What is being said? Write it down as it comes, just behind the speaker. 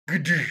You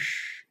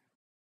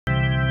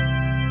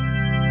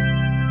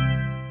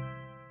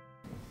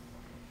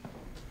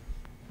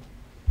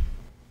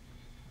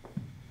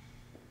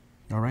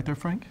all right there,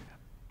 Frank?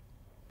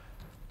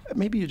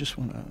 Maybe you just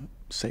want to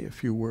say a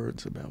few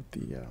words about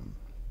the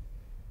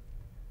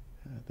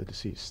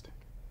deceased.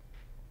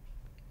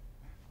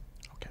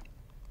 Okay.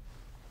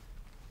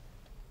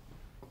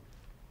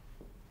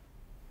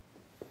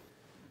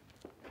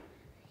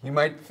 You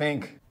might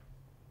think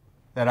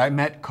that I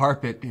met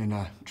carpet in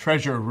a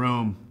treasure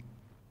room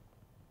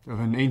of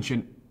an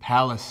ancient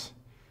palace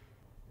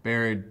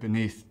buried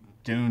beneath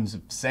dunes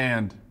of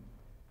sand.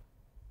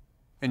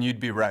 And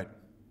you'd be right.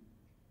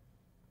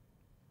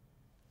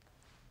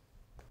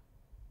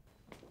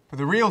 But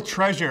the real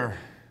treasure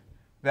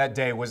that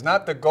day was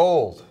not the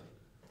gold.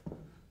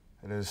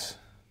 That is,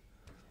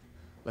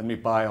 let me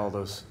buy all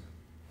those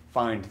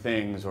fine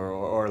things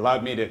or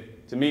allowed me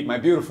to meet my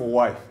beautiful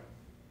wife.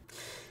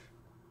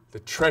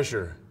 The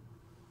treasure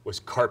was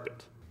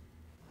carpet.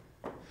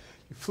 You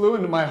flew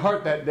into my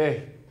heart that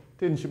day,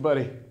 didn't you,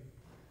 buddy?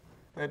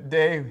 That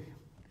day,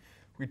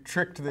 we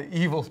tricked the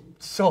evil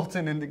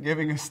sultan into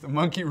giving us the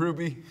monkey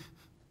ruby.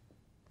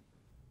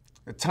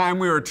 The time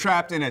we were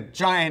trapped in a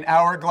giant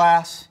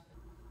hourglass.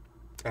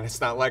 And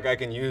it's not like I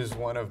can use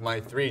one of my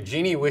 3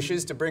 genie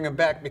wishes to bring him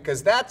back,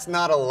 because that's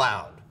not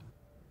allowed.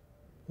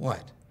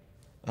 What?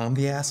 I'm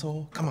the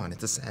asshole? Come on,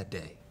 it's a sad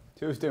day.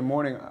 Tuesday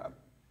morning,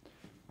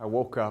 I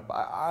woke up.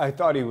 I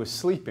thought he was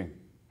sleeping.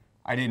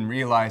 I didn't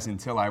realize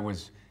until I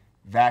was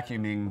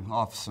vacuuming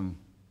off some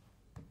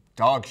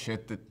dog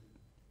shit that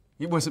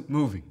he wasn't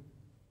moving.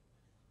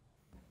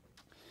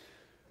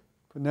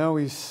 But now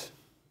he's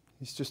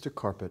just a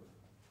carpet.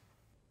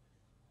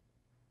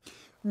 I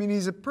mean,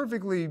 he's a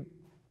perfectly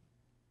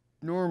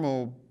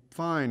normal,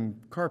 fine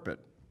carpet.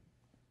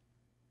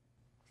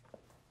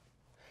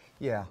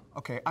 Yeah,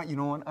 okay, you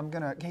know what,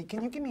 hey,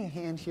 can you give me a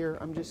hand here?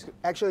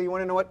 Actually, you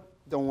wanna know what?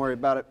 Don't worry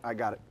about it, I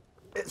got it.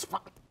 It's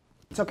fine,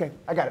 it's okay,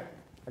 I got it.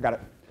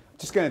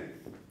 Just gonna...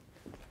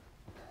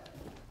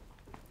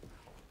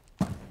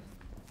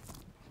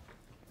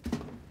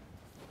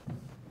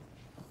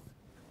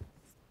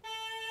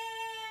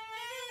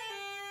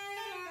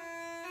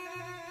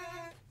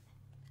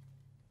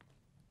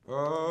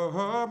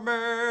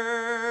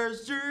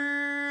 Amazing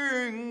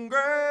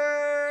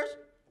grace,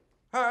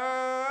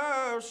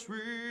 how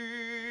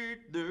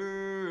sweet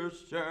the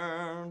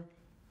sound,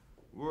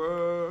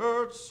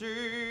 what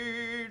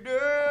saved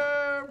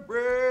a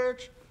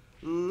wretch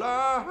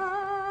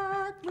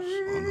like me.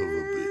 Son of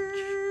a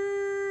bitch.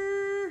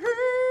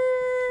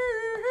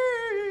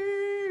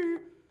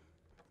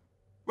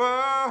 Ba,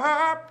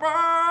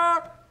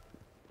 ba,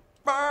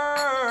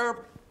 ba,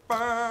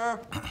 ba.